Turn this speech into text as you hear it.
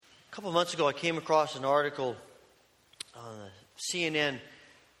A couple of months ago, I came across an article on the CNN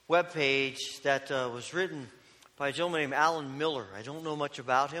webpage that was written by a gentleman named Alan Miller. I don't know much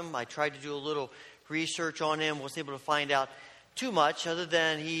about him. I tried to do a little research on him. Wasn't able to find out too much other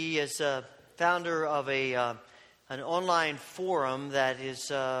than he is a founder of an online forum that is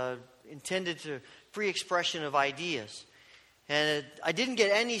intended to free expression of ideas. And I didn't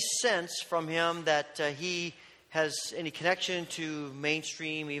get any sense from him that he has any connection to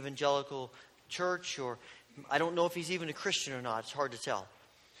mainstream evangelical church, or I don't know if he's even a Christian or not. It's hard to tell.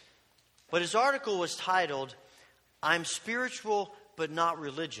 But his article was titled, "I'm Spiritual But Not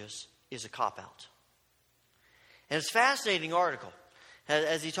Religious is a Cop-Out." And it's a fascinating article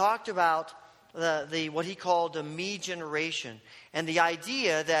as he talked about what he called the me generation, and the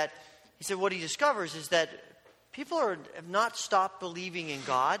idea that, he said what he discovers is that people have not stopped believing in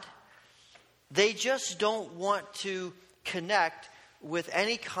God. They just don't want to connect with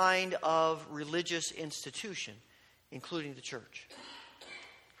any kind of religious institution, including the church.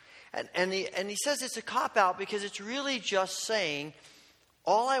 And he says it's a cop-out because it's really just saying,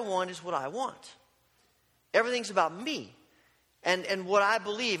 all I want is what I want. Everything's about me and what I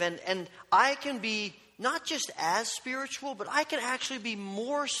believe. And I can be not just as spiritual, but I can actually be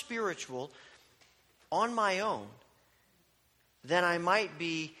more spiritual on my own than I might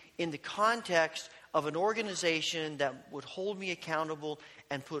be in the context of an organization that would hold me accountable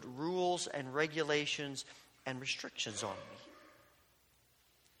and put rules and regulations and restrictions on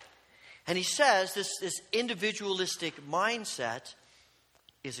me. And he says this individualistic mindset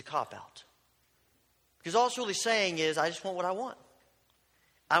is a cop-out. Because all it's really saying is, I just want what I want.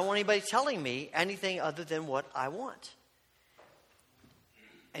 I don't want anybody telling me anything other than what I want.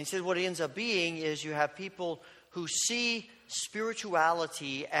 And he said what it ends up being is you have people who see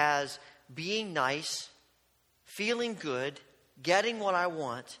spirituality as being nice, feeling good, getting what I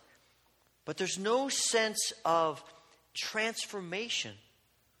want, but there's no sense of transformation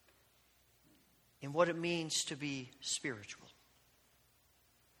in what it means to be spiritual.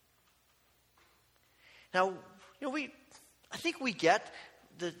 Now, I think we get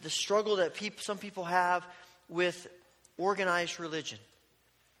the struggle that some people have with organized religion.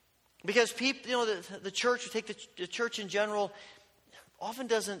 Because people, the church, we take the church in general, often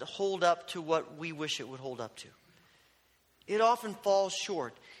doesn't hold up to what we wish it would hold up to. It often falls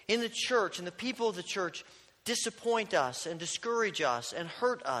short. In the church, and the people of the church disappoint us and discourage us and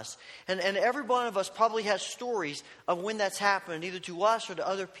hurt us. And every one of us probably has stories of when that's happened, either to us or to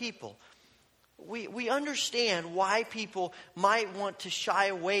other people. We understand why people might want to shy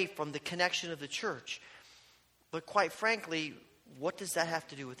away from the connection of the church. But quite frankly, what does that have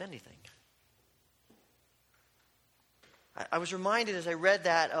to do with anything? I was reminded as I read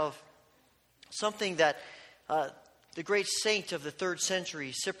that of something that the great saint of the 3rd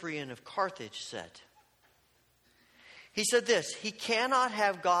century, Cyprian of Carthage, said. He said this: he cannot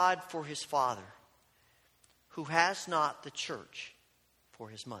have God for his father who has not the church for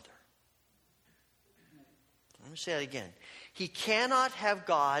his mother. Let me say that again. He cannot have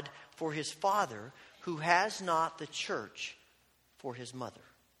God for his father who has not the church for his mother.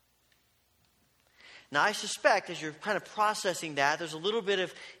 Now, I suspect as you're kind of processing that, there's a little bit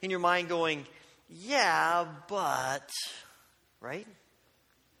of in your mind going, yeah, but, right?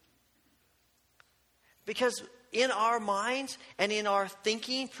 Because in our minds and in our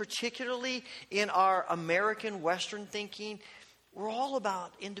thinking, particularly in our American Western thinking, we're all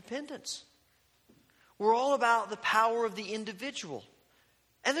about independence. We're all about the power of the individual.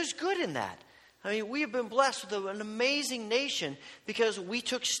 And there's good in that. I mean, we have been blessed with an amazing nation because we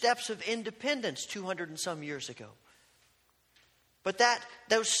took steps of independence 200 and some years ago. But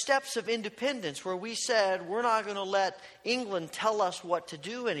those steps of independence where we said we're not going to let England tell us what to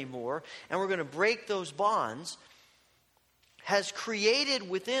do anymore and we're going to break those bonds has created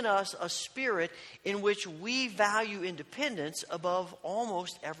within us a spirit in which we value independence above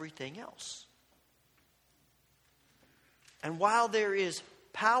almost everything else. And while there is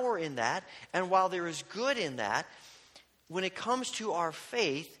power in that, and while there is good in that, when it comes to our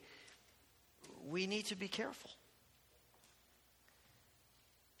faith, we need to be careful.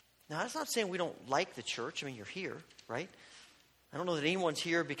 Now, that's not saying we don't like the church. I mean, you're here, right? I don't know that anyone's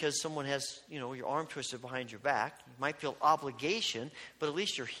here because someone has, your arm twisted behind your back. You might feel obligation, but at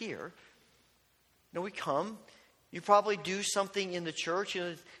least you're here. We come. You probably do something in the church.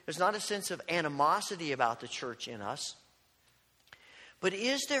 There's not a sense of animosity about the church in us. But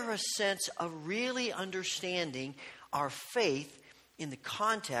is there a sense of really understanding our faith in the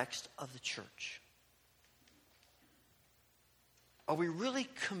context of the church? Are we really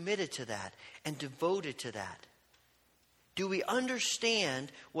committed to that and devoted to that? Do we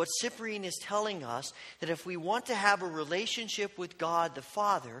understand what Cyprian is telling us? That if we want to have a relationship with God the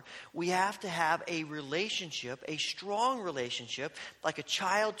Father, we have to have a relationship, a strong relationship, like a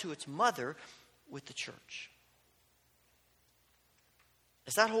child to its mother, with the church.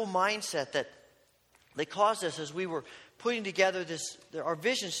 It's that whole mindset that caused us, as we were putting together our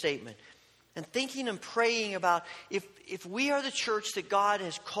vision statement, and thinking and praying about if we are the church that God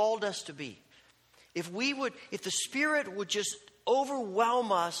has called us to be, if the Spirit would just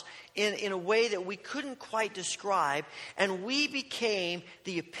overwhelm us in a way that we couldn't quite describe, and we became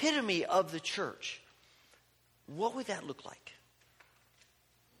the epitome of the church, what would that look like?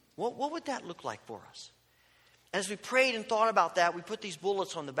 What would that look like for us? As we prayed and thought about that, we put these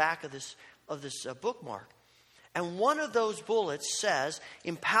bullets on the back of this bookmark. And one of those bullets says,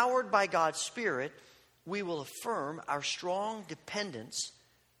 empowered by God's Spirit, we will affirm our strong dependence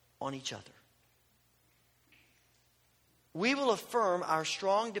on each other. We will affirm our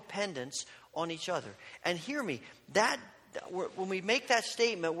strong dependence on each other. And hear me, when we make that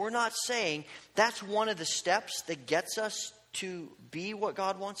statement, we're not saying that's one of the steps that gets us to be what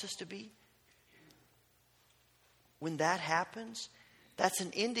God wants us to be. When that happens, that's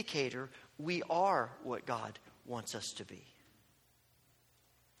an indicator we are what God wants us to be.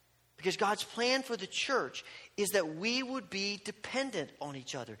 Because God's plan for the church is that we would be dependent on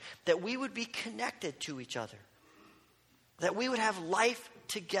each other, that we would be connected to each other, that we would have life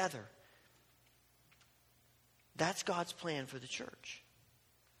together. That's God's plan for the church.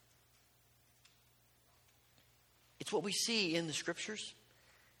 It's what we see in the Scriptures.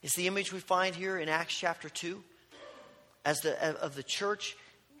 It's the image we find here in Acts chapter 2 of the church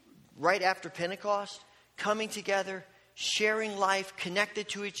right after Pentecost, coming together, sharing life, connected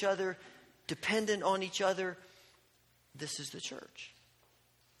to each other, dependent on each other. This is the church.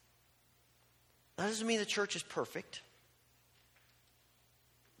 That doesn't mean the church is perfect.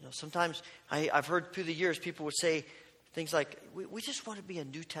 Sometimes I've heard through the years people would say things like, we just want to be a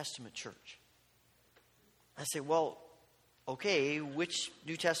New Testament church. I say, well, okay, which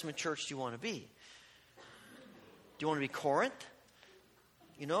New Testament church do you want to be? Do you want to be Corinth?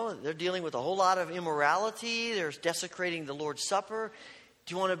 They're dealing with a whole lot of immorality. They're desecrating the Lord's Supper.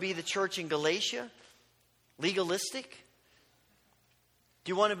 Do you want to be the church in Galatia? Legalistic?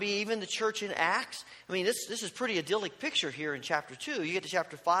 Do you want to be even the church in Acts? I mean, this is a pretty idyllic picture here in chapter 2. You get to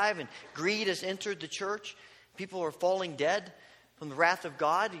chapter 5 and greed has entered the church. People are falling dead from the wrath of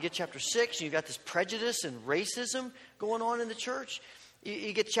God. You get chapter 6 and you've got this prejudice and racism going on in the church.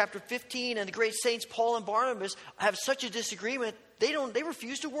 You get to chapter 15 and the great saints Paul and Barnabas have such a disagreement, they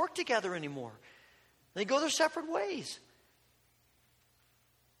refuse to work together anymore. They go their separate ways.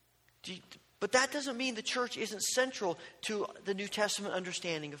 But that doesn't mean the church isn't central to the New Testament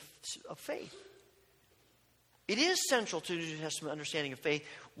understanding of faith. It is central to the New Testament understanding of faith.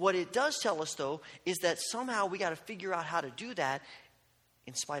 What it does tell us, though, is that somehow we got to figure out how to do that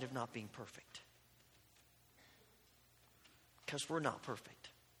in spite of not being perfect. Because we're not perfect.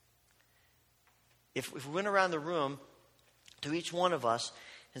 If we went around the room to each one of us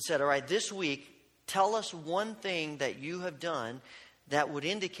and said, all right, this week, tell us one thing that you have done that would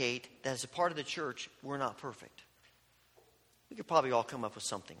indicate that as a part of the church, we're not perfect. We could probably all come up with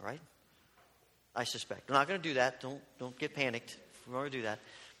something, right? I suspect. We're not going to do that. Don't get panicked if we're going to do that.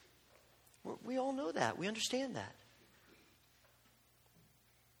 We all know that. We understand that.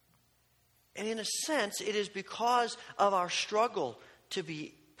 And in a sense, it is because of our struggle to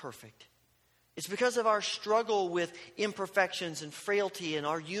be perfect. It's because of our struggle with imperfections and frailty and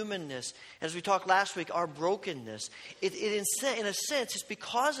our humanness. As we talked last week, our brokenness. In a sense, it's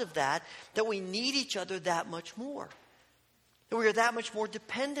because of that we need each other that much more. That we are that much more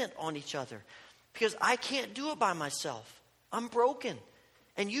dependent on each other. Because I can't do it by myself. I'm broken.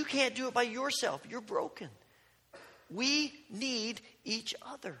 And you can't do it by yourself. You're broken. We need each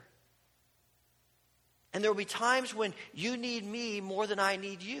other. And there will be times when you need me more than I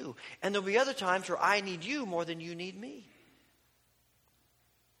need you. And there will be other times where I need you more than you need me.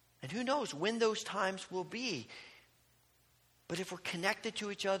 And who knows when those times will be. But if we're connected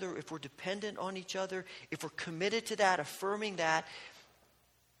to each other, if we're dependent on each other, if we're committed to that, affirming that,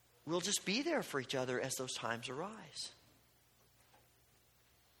 we'll just be there for each other as those times arise.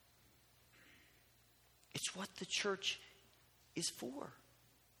 It's what the church is for.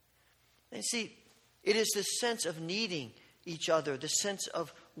 And see, it is this sense of needing each other, this sense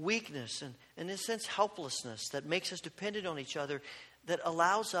of weakness and this sense of helplessness that makes us dependent on each other, that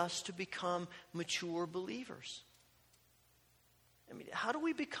allows us to become mature believers. I mean, how do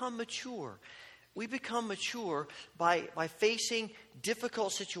we become mature? We become mature by facing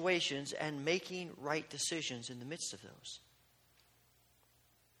difficult situations and making right decisions in the midst of those.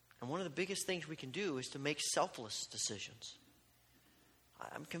 one of the biggest things we can do is to make selfless decisions.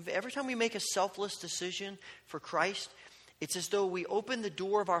 Every time we make a selfless decision for Christ, it's as though we open the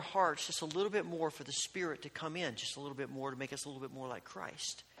door of our hearts just a little bit more for the Spirit to come in, just a little bit more to make us a little bit more like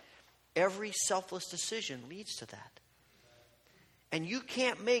Christ. Every selfless decision leads to that. And you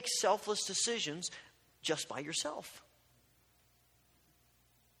can't make selfless decisions just by yourself.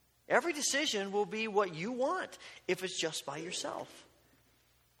 Every decision will be what you want if it's just by yourself.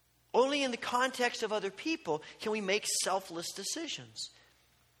 Only in the context of other people can we make selfless decisions.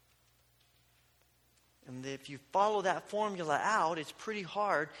 And if you follow that formula out, it's pretty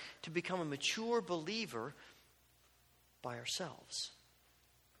hard to become a mature believer by ourselves.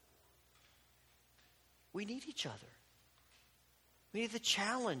 We need each other. We need the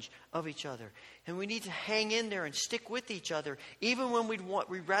challenge of each other. And we need to hang in there and stick with each other, even when we'd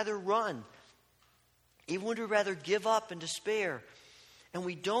rather run. Even when we'd rather give up and despair. And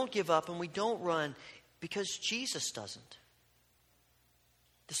we don't give up and we don't run because Jesus doesn't.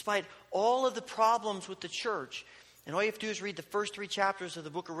 Despite all of the problems with the church, and all you have to do is read the first 3 chapters of the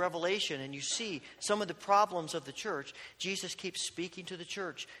book of Revelation and you see some of the problems of the church, Jesus keeps speaking to the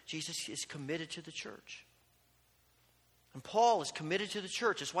church. Jesus is committed to the church. And Paul is committed to the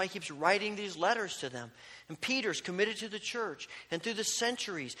church. That's why he keeps writing these letters to them. And Peter's committed to the church. And through the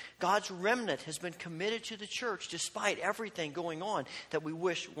centuries, God's remnant has been committed to the church despite everything going on that we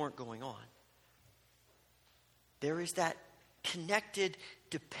wish weren't going on. There is that connected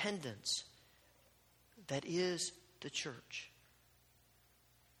dependence that is the church.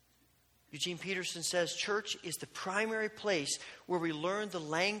 Eugene Peterson says, church is the primary place where we learn the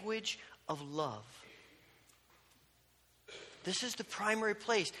language of love. This is the primary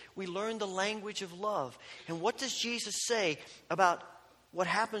place. We learn the language of love. And what does Jesus say about what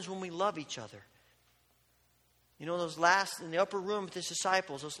happens when we love each other? You know, in the upper room with his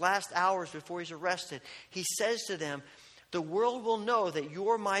disciples, those last hours before he's arrested, he says to them, the world will know that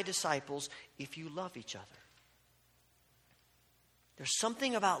you're my disciples if you love each other. There's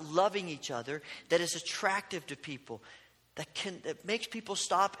something about loving each other that is attractive to people, that makes people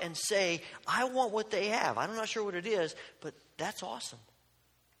stop and say, I want what they have. I'm not sure what it is, but that's awesome.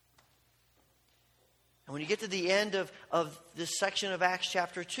 And when you get to the end of this section of Acts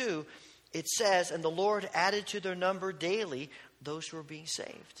chapter 2, it says, and the Lord added to their number daily those who were being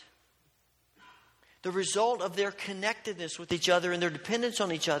saved. The result of their connectedness with each other and their dependence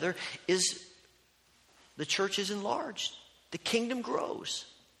on each other is the church is enlarged. The kingdom grows.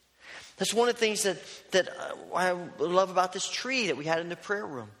 That's one of the things that I love about this tree that we had in the prayer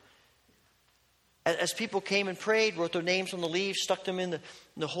room. As people came and prayed, wrote their names on the leaves, stuck them in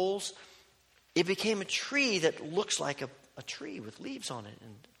the holes, it became a tree that looks like a tree with leaves on it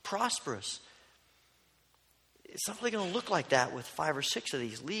and prosperous. It's not really going to look like that with 5 or 6 of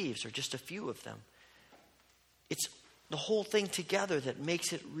these leaves or just a few of them. It's the whole thing together that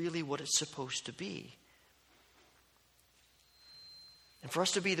makes it really what it's supposed to be. And for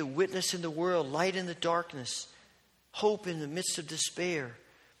us to be the witness in the world, light in the darkness, hope in the midst of despair,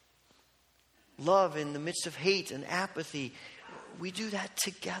 love in the midst of hate and apathy, we do that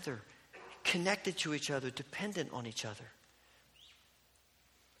together, connected to each other, dependent on each other.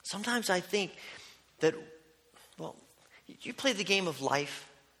 Sometimes I think that, you play the game of life.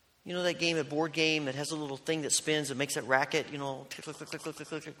 You know that game, a board game that has a little thing that spins and makes that racket, click, click, click, click, click,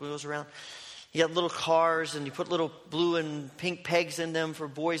 click, click, goes around. You got little cars and you put little blue and pink pegs in them for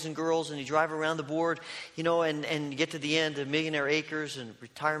boys and girls and you drive around the board, and you get to the end of Millionaire Acres and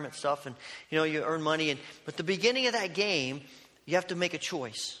retirement stuff and, you earn money. But the beginning of that game, you have to make a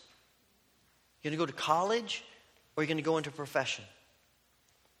choice. You're going to go to college or you're going to go into a profession.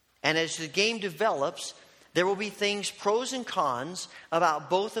 And as the game develops, there will be things, pros and cons, about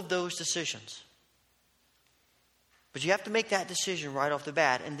both of those decisions. But you have to make that decision right off the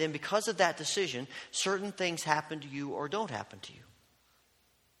bat. And then because of that decision, certain things happen to you or don't happen to you.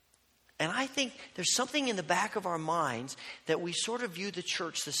 And I think there's something in the back of our minds that we sort of view the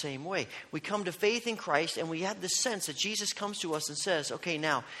church the same way. We come to faith in Christ and we have this sense that Jesus comes to us and says, okay,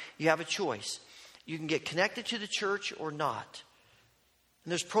 now you have a choice. You can get connected to the church or not.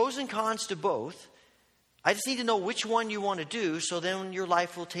 And there's pros and cons to both. I just need to know which one you want to do so then your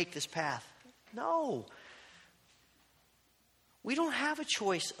life will take this path. No. We don't have a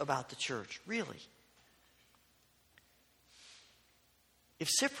choice about the church, really. If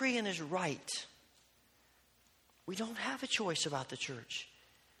Cyprian is right, we don't have a choice about the church.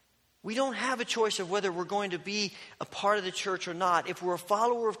 We don't have a choice of whether we're going to be a part of the church or not. If we're a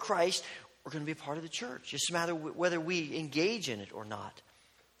follower of Christ, we're going to be a part of the church. It's just a matter of whether we engage in it or not.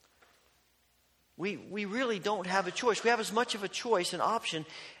 We really don't have a choice. We have as much of a choice and option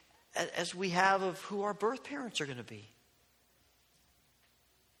as we have of who our birth parents are going to be.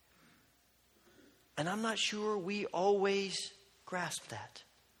 And I'm not sure we always grasp that.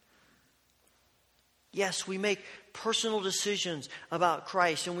 Yes, we make personal decisions about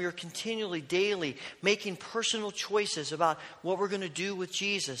Christ, and we are continually, daily, making personal choices about what we're going to do with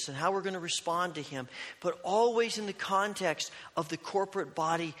Jesus and how we're going to respond to Him, but always in the context of the corporate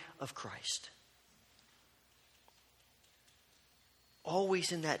body of Christ.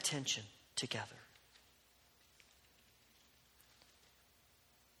 Always in that tension together.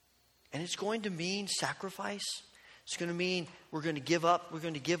 And it's going to mean sacrifice. It's going to mean we're going to give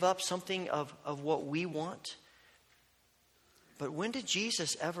up something of what we want. But when did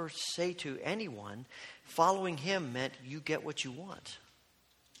Jesus ever say to anyone, following Him meant you get what you want?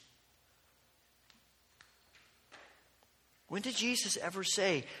 When did Jesus ever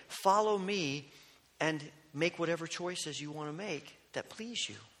say, follow me and make whatever choices you want to make that please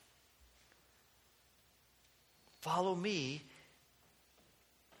you? Follow me,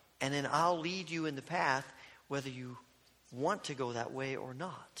 and then I'll lead you in the path whether you want to go that way or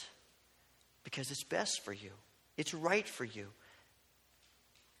not. Because it's best for you. It's right for you.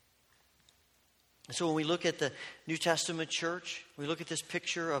 And so when we look at the New Testament church, we look at this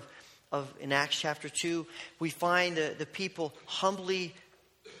picture of in Acts chapter 2, we find the people humbly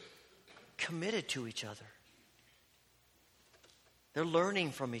committed to each other. They're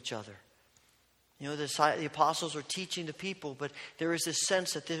learning from each other. You know, the apostles are teaching the people, but there is this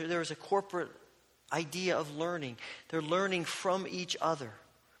sense that there is a corporate idea of learning. They're learning from each other.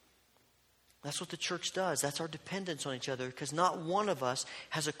 That's what the church does. That's our dependence on each other, because not one of us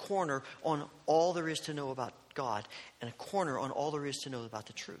has a corner on all there is to know about God and a corner on all there is to know about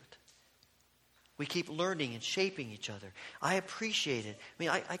the truth. We keep learning and shaping each other. I appreciate it. I mean,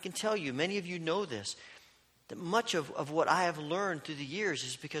 I can tell you, many of you know this, that much of what I have learned through the years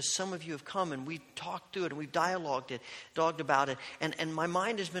is because some of you have come and we've talked through it and we've dialogued about it, and my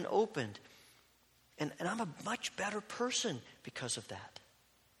mind has been opened. And I'm a much better person because of that.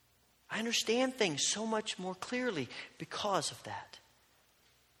 I understand things so much more clearly because of that.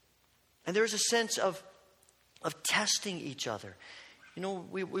 And there's a sense of testing each other. You know,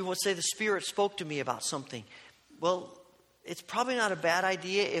 we would say the Spirit spoke to me about something. Well, it's probably not a bad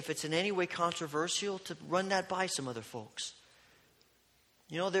idea if it's in any way controversial to run that by some other folks.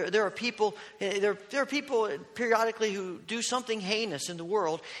 You know, there are people periodically who do something heinous in the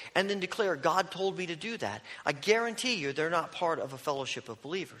world and then declare, God told me to do that. I guarantee you they're not part of a fellowship of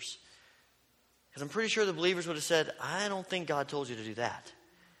believers. Because I'm pretty sure the believers would have said, I don't think God told you to do that.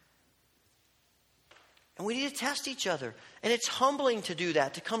 And we need to test each other. And it's humbling to do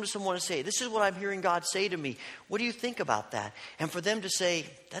that, to come to someone and say, this is what I'm hearing God say to me. What do you think about that? And for them to say,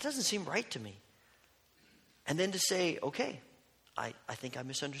 that doesn't seem right to me. And then to say, okay, I think I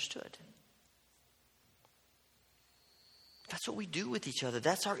misunderstood. That's what we do with each other.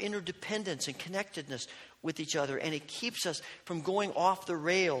 That's our interdependence and connectedness with each other. And it keeps us from going off the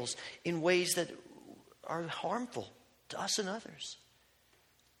rails in ways that are harmful to us and others.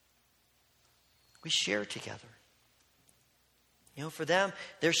 We share together. You know, for them,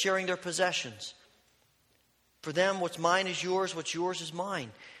 they're sharing their possessions. For them, what's mine is yours, what's yours is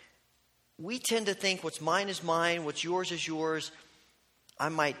mine. We tend to think what's mine is mine, what's yours is yours. I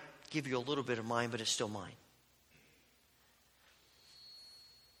might give you a little bit of mine, but it's still mine.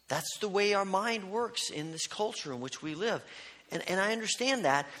 That's the way our mind works in this culture in which we live. And I understand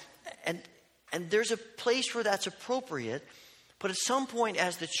that. And there's a place where that's appropriate. But at some point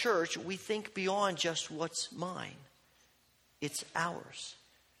as the church, we think beyond just what's mine. It's ours.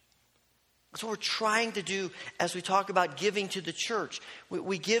 That's what we're trying to do as we talk about giving to the church.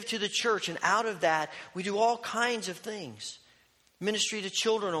 We give to the church, and out of that, we do all kinds of things. Ministry to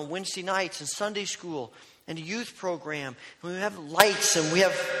children on Wednesday nights and Sunday school and a youth program. And we have lights and we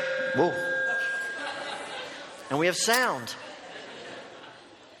have, and we have sound.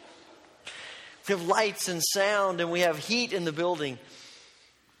 We have lights and sound, and we have heat in the building.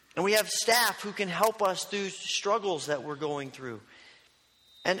 And we have staff who can help us through struggles that we're going through.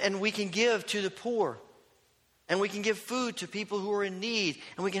 And we can give to the poor. And we can give food to people who are in need.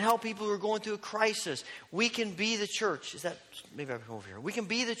 And we can help people who are going through a crisis. We can be the church. Maybe I can come over here. We can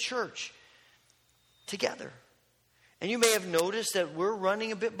be the church together. And you may have noticed that we're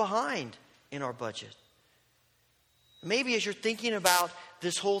running a bit behind in our budget. Maybe as you're thinking about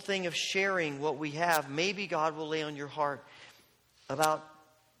this whole thing of sharing what we have, maybe God will lay on your heart about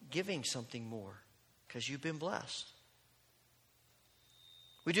giving something more because you've been blessed.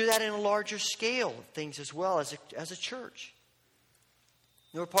 We do that in a larger scale of things as well as a church.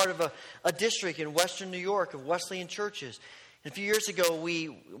 We're part of a district in Western New York of Wesleyan churches. And a few years ago,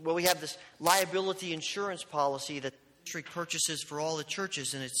 we have this liability insurance policy that the district purchases for all the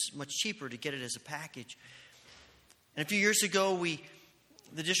churches, and it's much cheaper to get it as a package. And a few years ago,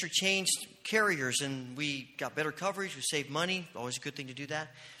 the district changed carriers, and we got better coverage. We saved money. Always a good thing to do that.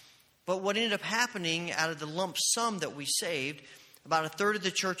 But what ended up happening out of the lump sum that we saved, about a third of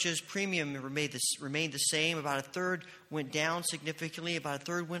the church's premium remained the same. About a third went down significantly. About a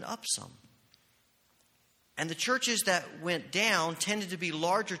third went up some. And the churches that went down tended to be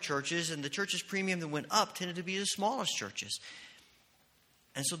larger churches, and the church's premium that went up tended to be the smallest churches.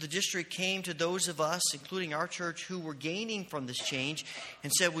 And so the district came to those of us, including our church, who were gaining from this change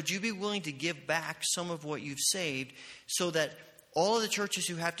and said, would you be willing to give back some of what you've saved so that all of the churches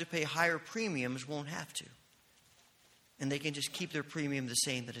who have to pay higher premiums won't have to? And they can just keep their premium the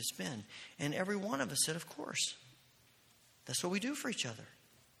same that it's been. And every one of us said, of course. That's what we do for each other.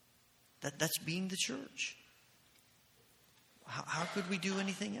 That's being the church. How could we do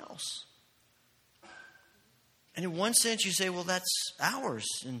anything else? And in one sense, you say, well, that's ours.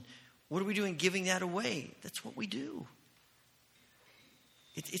 And what are we doing giving that away? That's what we do.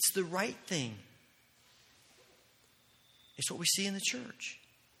 It's the right thing. It's what we see in the church.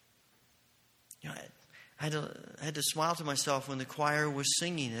 You know, I had to smile to myself when the choir was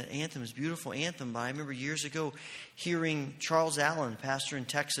singing that anthem. It's a beautiful anthem. But I remember years ago hearing Charles Allen, pastor in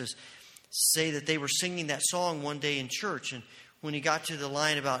Texas, say that they were singing that song one day in church. And when he got to the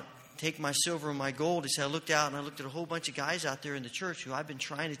line about take my silver and my gold, he said, I looked out and I looked at a whole bunch of guys out there in the church who I've been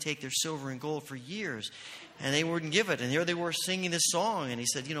trying to take their silver and gold for years. And they wouldn't give it. And here they were singing this song. And he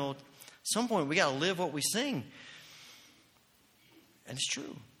said, you know, at some point we got to live what we sing. And it's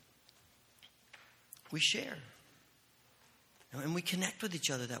true. We share. And we connect with each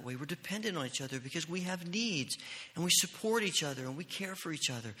other that way. We're dependent on each other because we have needs. And we support each other and we care for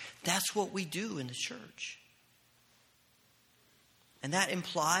each other. That's what we do in the church. And that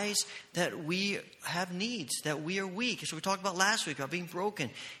implies that we have needs, that we are weak. So we talked about last week about being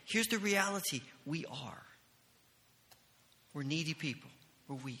broken. Here's the reality. We are. We're needy people.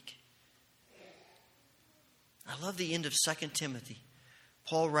 We're weak. I love the end of 2 Timothy.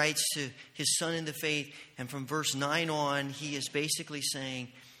 Paul writes to his son in the faith, and from verse 9 on, he is basically saying,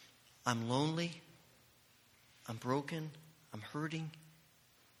 I'm lonely, I'm broken, I'm hurting,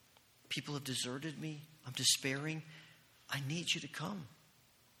 people have deserted me, I'm despairing. I need you to come.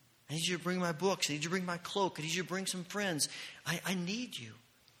 I need you to bring my books, I need you to bring my cloak, I need you to bring some friends. I need you.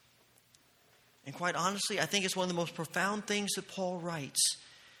 And quite honestly, I think it's one of the most profound things that Paul writes.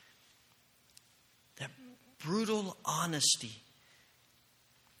 That brutal honesty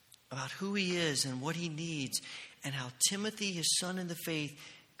about who he is and what he needs, and how Timothy, his son in the faith,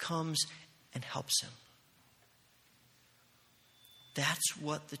 comes and helps him. That's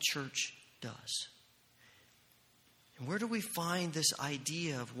what the church does. And where do we find this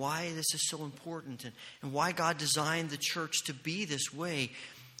idea of why this is so important and why God designed the church to be this way?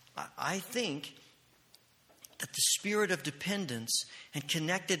 I think that the spirit of dependence and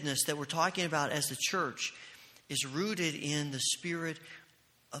connectedness that we're talking about as the church is rooted in the spirit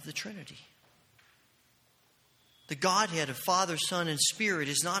of the Trinity. The Godhead of Father, Son, and Spirit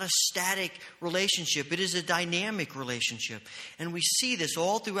is not a static relationship. It is a dynamic relationship. And we see this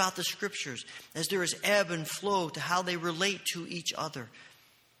all throughout the Scriptures as there is ebb and flow to how they relate to each other.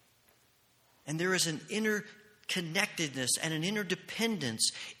 And there is an interconnectedness and an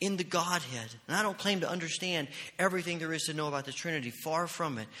interdependence in the Godhead. And I don't claim to understand everything there is to know about the Trinity. Far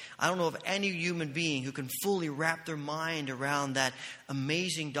from it. I don't know of any human being who can fully wrap their mind around that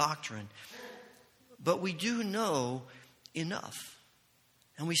amazing doctrine. But we do know enough.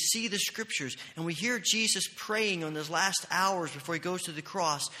 And we see the Scriptures. And we hear Jesus praying on those last hours before he goes to the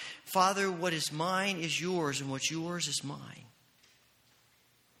cross. Father, what is mine is yours, and what's yours is mine.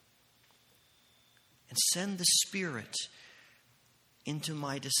 And send the Spirit into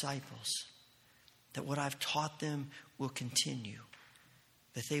my disciples, that what I've taught them will continue.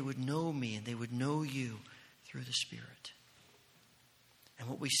 That they would know me and they would know you through the Spirit. And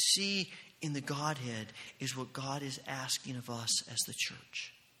what we see in the Godhead is what God is asking of us as the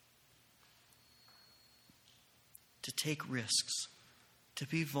church. To take risks, to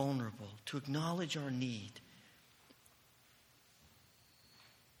be vulnerable, to acknowledge our need,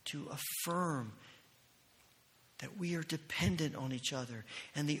 to affirm that we are dependent on each other.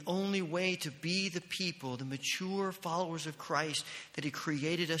 And the only way to be the people, the mature followers of Christ that he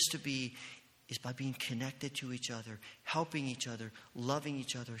created us to be, is by being connected to each other, helping each other, loving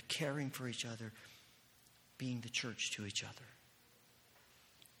each other, caring for each other, being the church to each other.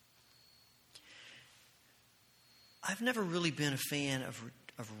 I've never really been a fan of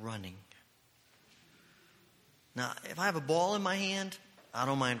running. Now, if I have a ball in my hand, I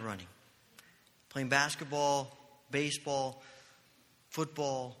don't mind running. Playing basketball, baseball,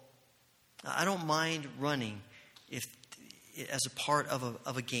 football, I don't mind running as a part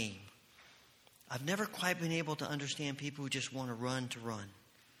of a game. I've never quite been able to understand people who just want to run.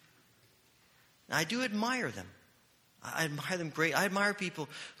 Now, I do admire them. I admire them great. I admire people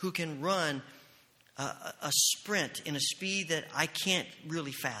who can run a sprint in a speed that I can't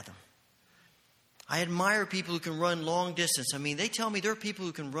really fathom. I admire people who can run long distance. I mean, they tell me there are people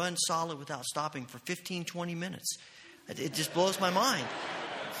who can run solid without stopping for 15, 20 minutes. It just blows my mind.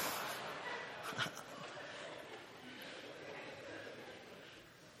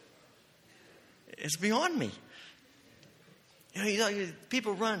 It's beyond me. You know,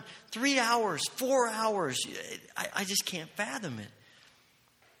 people run 3 hours, 4 hours. I just can't fathom it.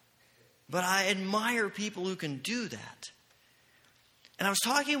 But I admire people who can do that. And I was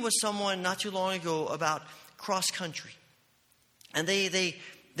talking with someone not too long ago about cross country. And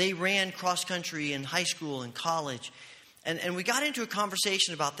they ran cross country in high school and college. And we got into a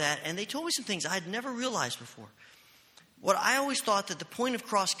conversation about that. And they told me some things I had never realized before. What I always thought that the point of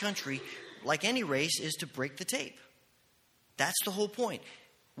cross country, like any race, is to break the tape. That's the whole point.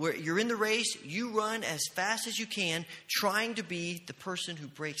 Where you're in the race, you run as fast as you can, trying to be the person who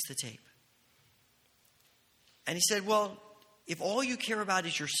breaks the tape. And he said, well, if all you care about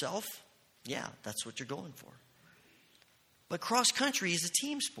is yourself, yeah, that's what you're going for. But cross country is a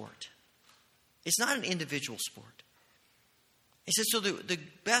team sport. It's not an individual sport. He said, so the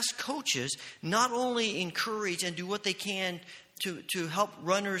best coaches not only encourage and do what they can to help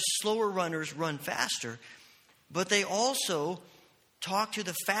slower runners run faster, but they also talk to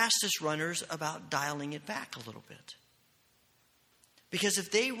the fastest runners about dialing it back a little bit. Because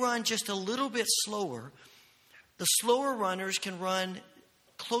if they run just a little bit slower, the slower runners can run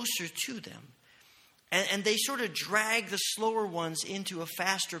closer to them. And they sort of drag the slower ones into a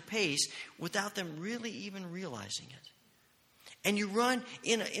faster pace without them really even realizing it. And you run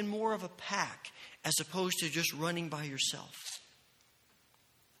in more of a pack as opposed to just running by yourself.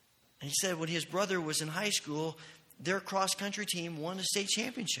 And he said when his brother was in high school, their cross-country team won a state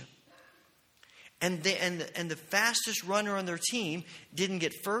championship. And the fastest runner on their team didn't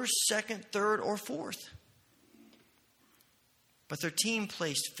get first, second, third, or fourth. But their team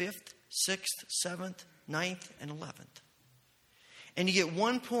placed 5th, 6th, 7th, 9th, and 11th. And you get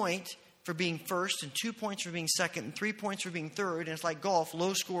 1 point for being first, and 2 points for being second, and 3 points for being third. And it's like golf,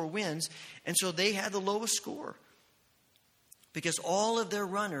 low score wins. And so they had the lowest score. Because all of their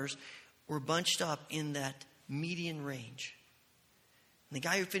runners were bunched up in that median range. And the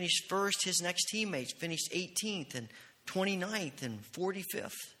guy who finished first, his next teammates finished 18th and 29th and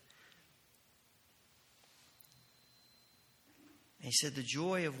 45th. And he said the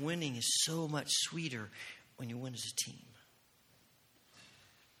joy of winning is so much sweeter when you win as a team.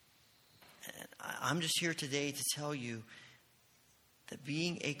 And I'm just here today to tell you that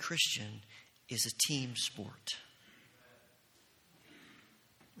being a Christian is a team sport.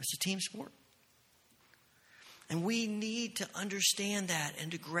 It's a team sport. And we need to understand that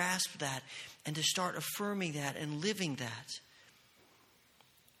and to grasp that and to start affirming that and living that.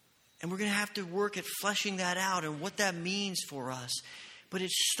 And we're going to have to work at fleshing that out and what that means for us. But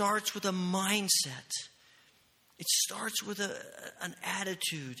it starts with a mindset. It starts with an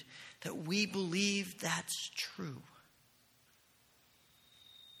attitude that we believe that's true.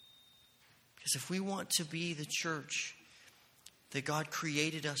 Because if we want to be the church that God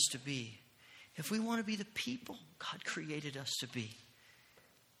created us to be, if we want to be the people God created us to be,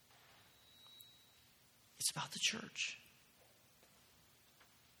 it's about the church.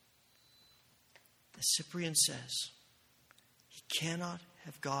 As Cyprian says, he cannot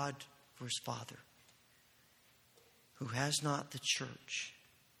have God for his father who has not the church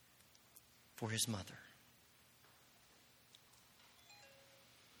for his mother.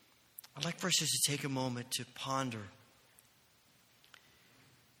 I'd like for us just to take a moment to ponder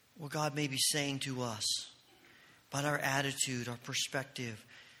what God may be saying to us about our attitude, our perspective,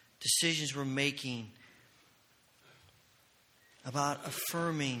 decisions we're making, about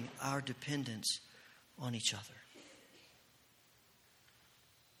affirming our dependence on each other.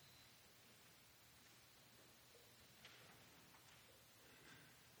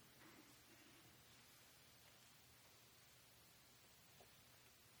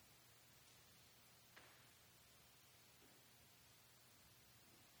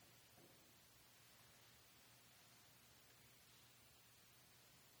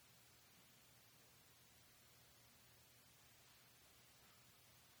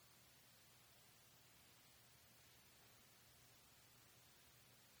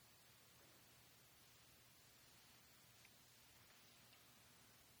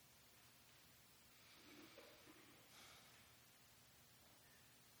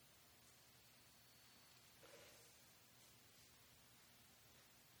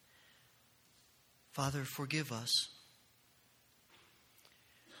 Father, forgive us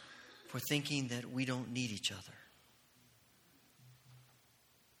for thinking that we don't need each other.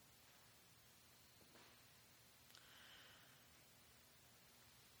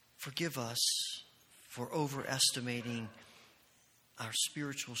 Forgive us for overestimating our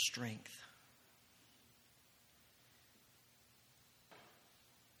spiritual strength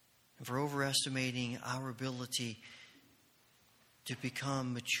and for overestimating our ability to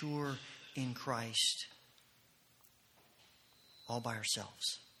become mature in Christ all by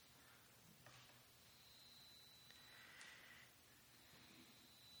ourselves.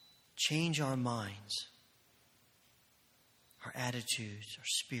 Change our minds, our attitudes, our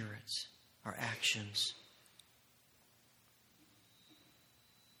spirits, our actions.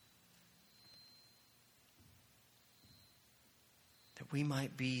 That we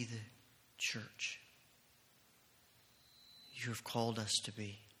might be the church you have called us to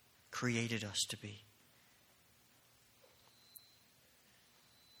be, created us to be.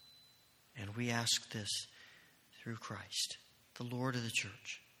 And we ask this through Christ, the Lord of the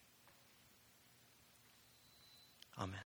church. Amen.